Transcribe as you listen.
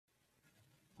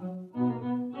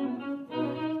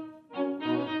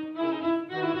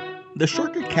The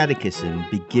Shorter Catechism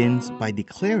begins by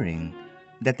declaring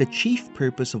that the chief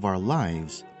purpose of our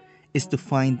lives is to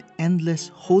find endless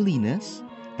holiness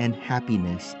and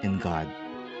happiness in God.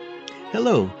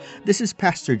 Hello, this is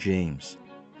Pastor James.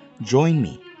 Join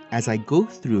me as I go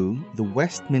through the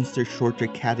Westminster Shorter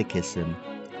Catechism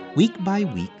week by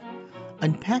week,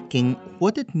 unpacking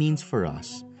what it means for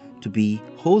us to be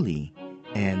holy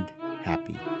and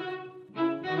happy.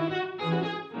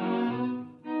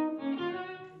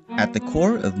 At the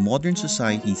core of modern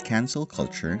society's cancel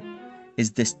culture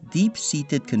is this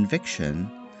deep-seated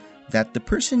conviction that the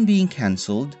person being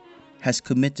canceled has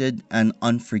committed an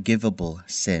unforgivable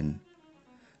sin.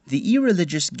 The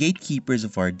irreligious gatekeepers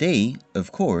of our day,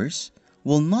 of course,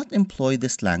 will not employ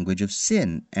this language of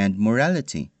sin and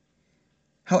morality.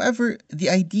 However, the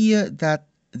idea that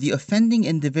the offending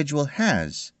individual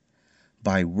has,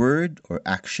 by word or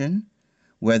action,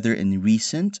 whether in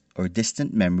recent or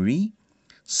distant memory,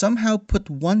 somehow put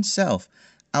oneself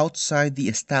outside the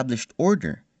established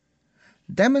order,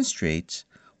 demonstrates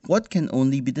what can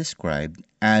only be described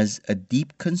as a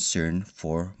deep concern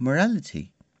for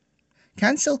morality.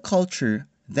 Cancel culture,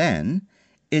 then,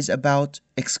 is about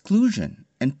exclusion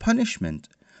and punishment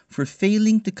for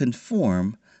failing to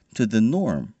conform to the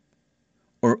norm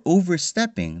or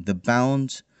overstepping the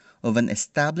bounds of an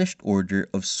established order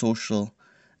of social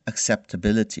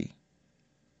acceptability.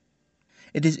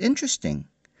 It is interesting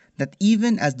that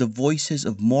even as the voices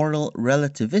of moral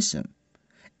relativism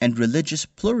and religious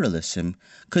pluralism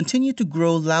continue to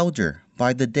grow louder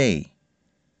by the day,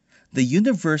 the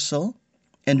universal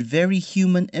and very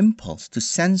human impulse to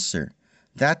censor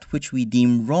that which we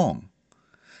deem wrong,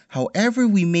 however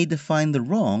we may define the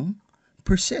wrong,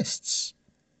 persists.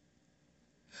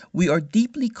 We are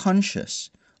deeply conscious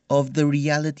of the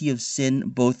reality of sin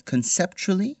both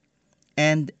conceptually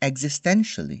and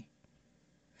existentially.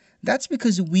 That's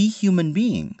because we human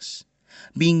beings,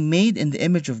 being made in the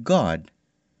image of God,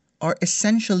 are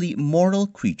essentially moral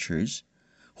creatures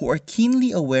who are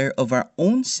keenly aware of our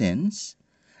own sins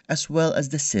as well as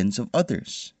the sins of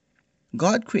others.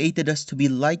 God created us to be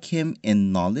like Him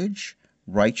in knowledge,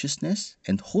 righteousness,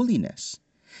 and holiness,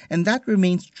 and that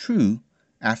remains true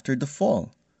after the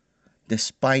fall,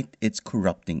 despite its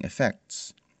corrupting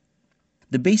effects.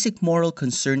 The basic moral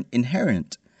concern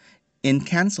inherent in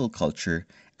cancel culture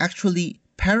actually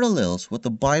parallels what the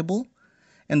Bible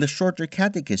and the Shorter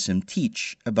Catechism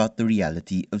teach about the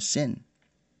reality of sin.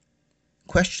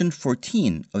 Question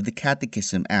 14 of the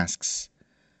Catechism asks,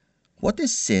 "What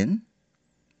is sin?"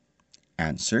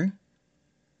 Answer: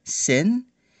 sin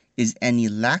is any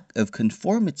lack of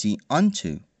conformity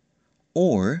unto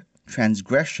or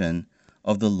transgression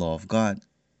of the law of God.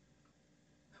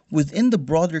 Within the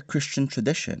broader Christian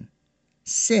tradition,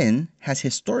 sin has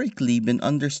historically been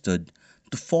understood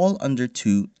to fall under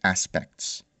two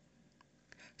aspects: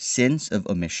 sins of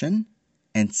omission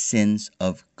and sins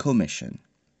of commission.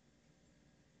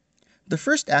 The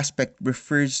first aspect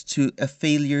refers to a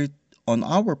failure on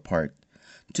our part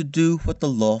to do what the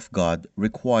law of God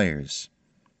requires.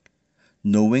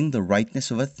 Knowing the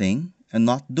rightness of a thing and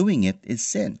not doing it is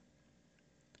sin.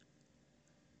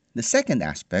 The second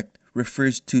aspect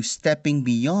refers to stepping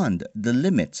beyond the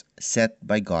limits set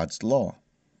by God's law.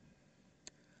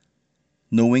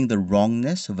 Knowing the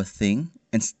wrongness of a thing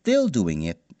and still doing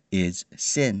it is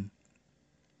sin.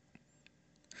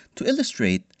 To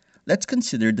illustrate, let's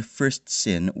consider the first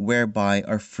sin whereby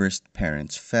our first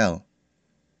parents fell.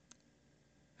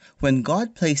 When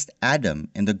God placed Adam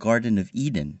in the Garden of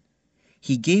Eden,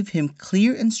 He gave him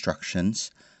clear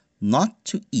instructions not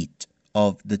to eat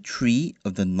of the tree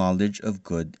of the knowledge of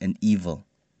good and evil.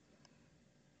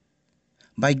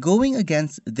 By going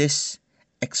against this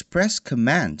express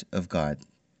command of God,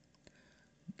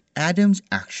 Adam's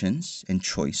actions and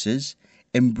choices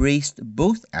embraced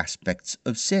both aspects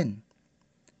of sin.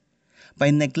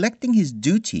 By neglecting his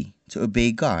duty to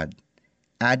obey God,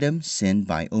 Adam sinned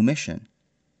by omission.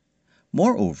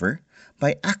 Moreover,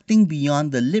 by acting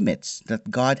beyond the limits that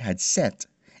God had set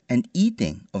and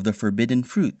eating of the forbidden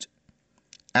fruit,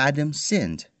 Adam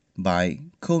sinned by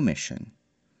commission.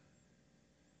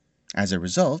 As a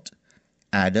result,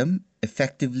 Adam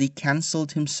effectively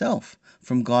canceled himself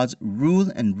from God's rule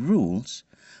and rules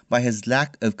by his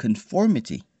lack of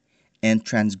conformity and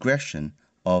transgression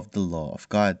of the law of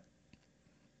God.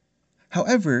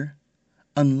 However,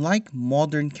 unlike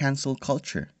modern cancel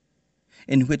culture,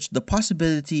 in which the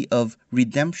possibility of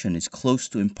redemption is close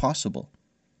to impossible,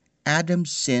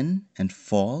 Adam's sin and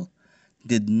fall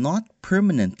did not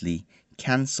permanently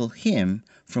cancel him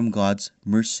from God's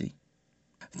mercy.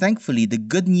 Thankfully, the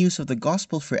good news of the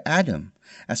gospel for Adam,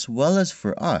 as well as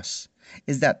for us,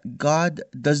 is that God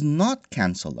does not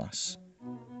cancel us.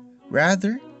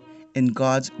 Rather, in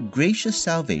God's gracious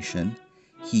salvation,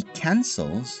 He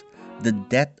cancels the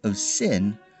debt of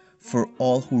sin for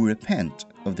all who repent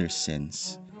of their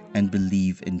sins and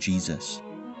believe in Jesus.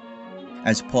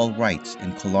 As Paul writes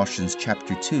in Colossians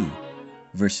chapter 2,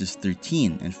 verses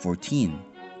 13 and 14,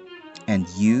 "And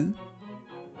you,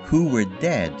 who were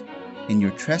dead in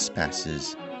your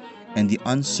trespasses and the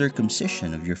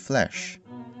uncircumcision of your flesh,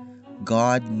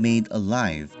 God made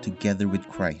alive together with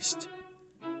Christ,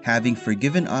 having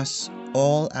forgiven us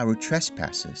all our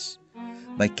trespasses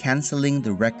by canceling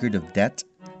the record of debt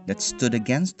that stood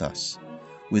against us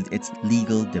with its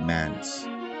legal demands.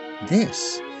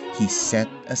 This He set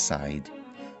aside,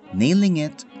 nailing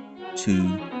it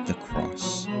to the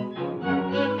cross."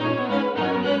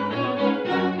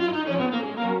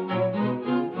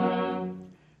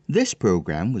 This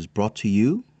program was brought to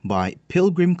you by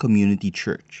Pilgrim Community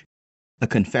Church, a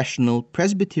confessional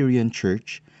Presbyterian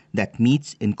church that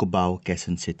meets in Cubao,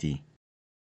 Quezon City.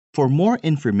 For more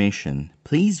information,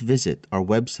 please visit our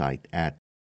website at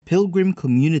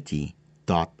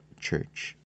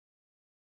pilgrimcommunity.church.